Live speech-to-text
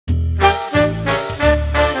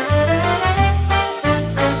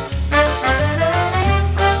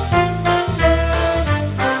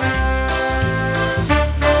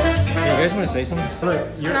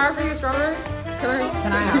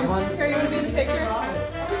picture?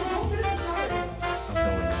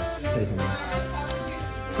 Say something.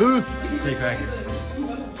 Hey, cracker.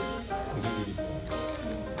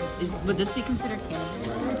 Would this be considered candy?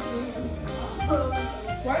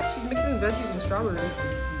 What? She's mixing veggies and strawberries.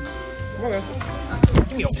 Okay.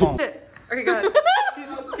 Give me a phone. Okay, go ahead.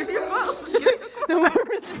 Give me a phone. The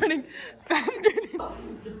we're running faster.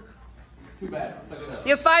 Too bad.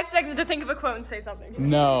 You have 5 seconds to think of a quote and say something.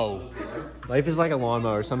 No. Life is like a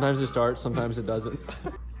lawnmower. Sometimes it starts, sometimes it doesn't. Do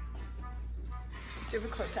you have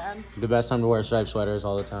a quote, Tad? The best time to wear striped sweaters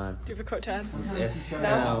all the time. Do you have a quote, Tad? Yeah.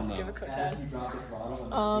 No? Do you have a quote, Tad?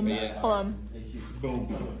 Hold on.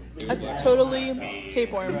 That's totally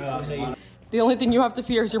tapeworm. The only thing you have to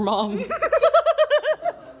fear is your mom. You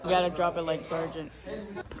gotta drop it like Sergeant.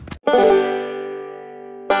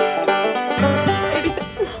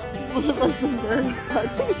 The person very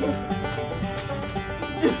touched.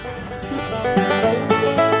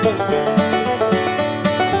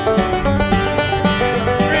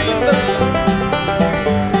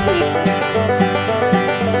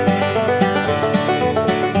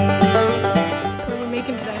 What are we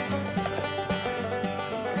making today?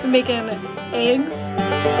 We're making eggs.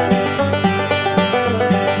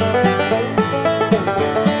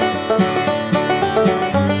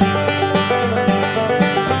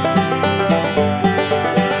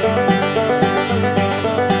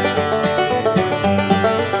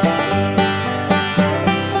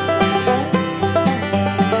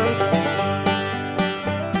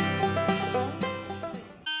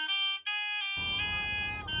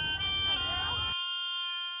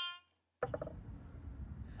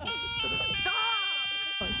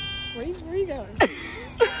 Where are you going?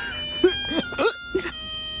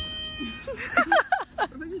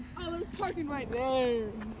 Oh, there's parking right there.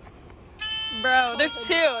 Bro, there's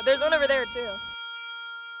 2. There's one over there too.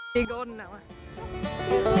 Big golden hour.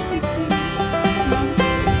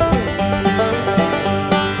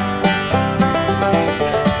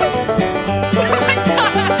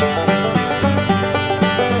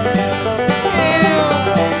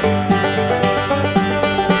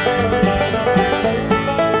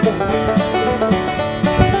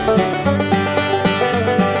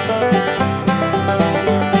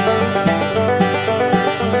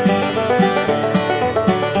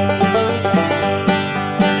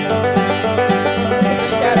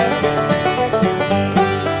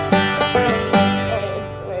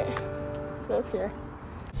 Here.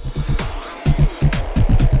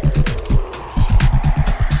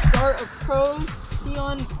 Start of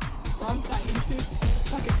Procyon bronchitis.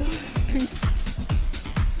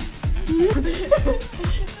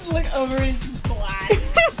 Just look over, it's black.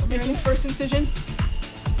 Making first incision.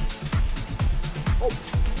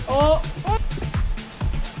 Oh!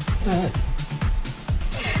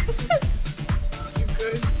 You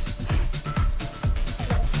good?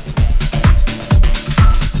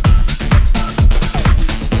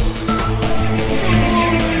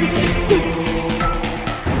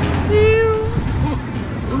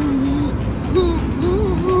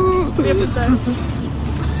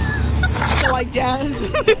 Like jazz.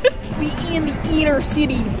 We in the inner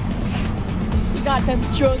city. We got them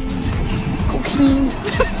drugs, cocaine,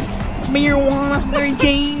 marijuana, Mary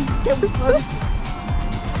Jane. That was us.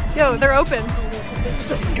 Yo, they're open.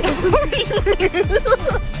 This is what's going on.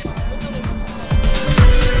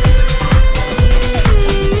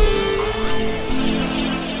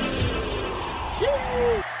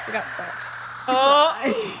 We got socks.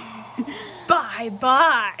 Oh! Bye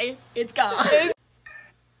bye. It's gone.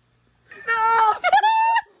 No!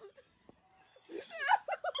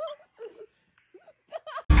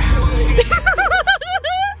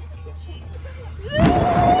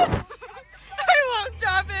 I won't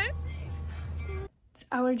drop it. It's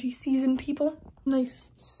allergy season, people.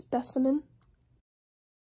 Nice specimen.